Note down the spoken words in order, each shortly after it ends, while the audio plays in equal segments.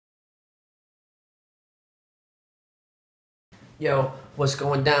Yo, what's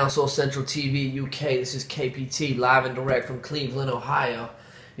going down? Soul Central TV UK. This is KPT live and direct from Cleveland, Ohio.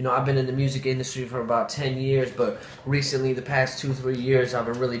 You know, I've been in the music industry for about 10 years, but recently, the past 2-3 years, I've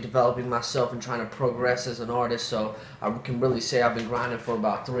been really developing myself and trying to progress as an artist. So I can really say I've been grinding for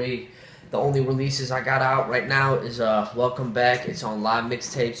about 3. The only releases I got out right now is Welcome Back. It's on live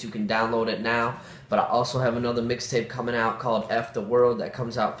mixtapes. You can download it now. But I also have another mixtape coming out called F the World that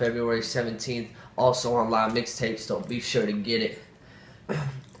comes out February 17th, also on live mixtapes, so be sure to get it.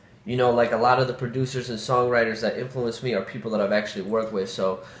 You know, like a lot of the producers and songwriters that influence me are people that I've actually worked with.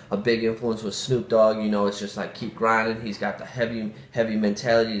 So a big influence was Snoop Dogg. You know, it's just like keep grinding. He's got the heavy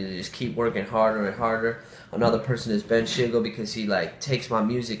mentality to just keep working harder and harder. Another person is Ben Shingle because he like takes my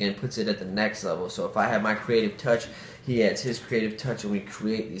music and puts it at the next level. So if I have my creative touch, he adds his creative touch and we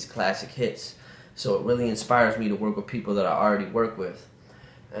create these classic hits. So it really inspires me to work with people that I already work with.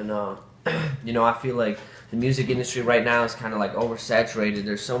 And you know, I feel like the music industry right now is kind of like oversaturated.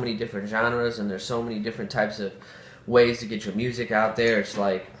 There's so many different genres and there's so many different types of ways to get your music out there. It's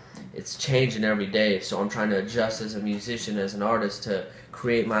like it's changing every day. So I'm trying to adjust as a musician, as an artist, to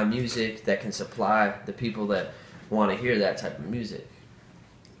create my music that can supply the people that want to hear that type of music.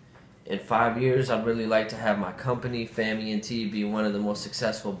 In 5 years, I'd really like to have my company, Family and T, be one of the most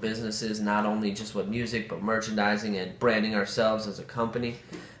successful businesses, not only just with music, but merchandising and branding ourselves as a company.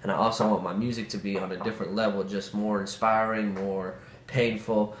 And I also want my music to be on a different level, just more inspiring, more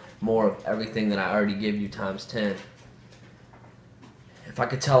painful, more of everything that I already give you times 10. If I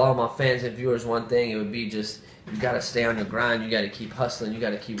could tell all my fans and viewers one thing, it would be just, you got to stay on your grind, you got to keep hustling, you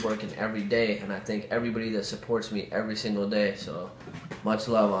got to keep working every day. And I thank everybody that supports me every single day, so much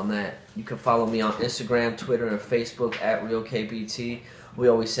love on that. You can follow me on Instagram, Twitter, and Facebook at RealKPT. We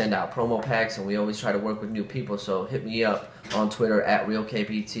always send out promo packs and we always try to work with new people, so hit me up on Twitter at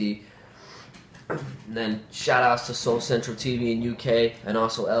RealKPT. And then shout outs to Soul Central TV in UK and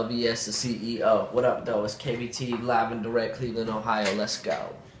also LVS the CEO. What up though? It's KPT live and direct, Cleveland, Ohio. Let's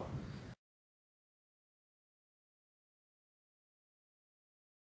go.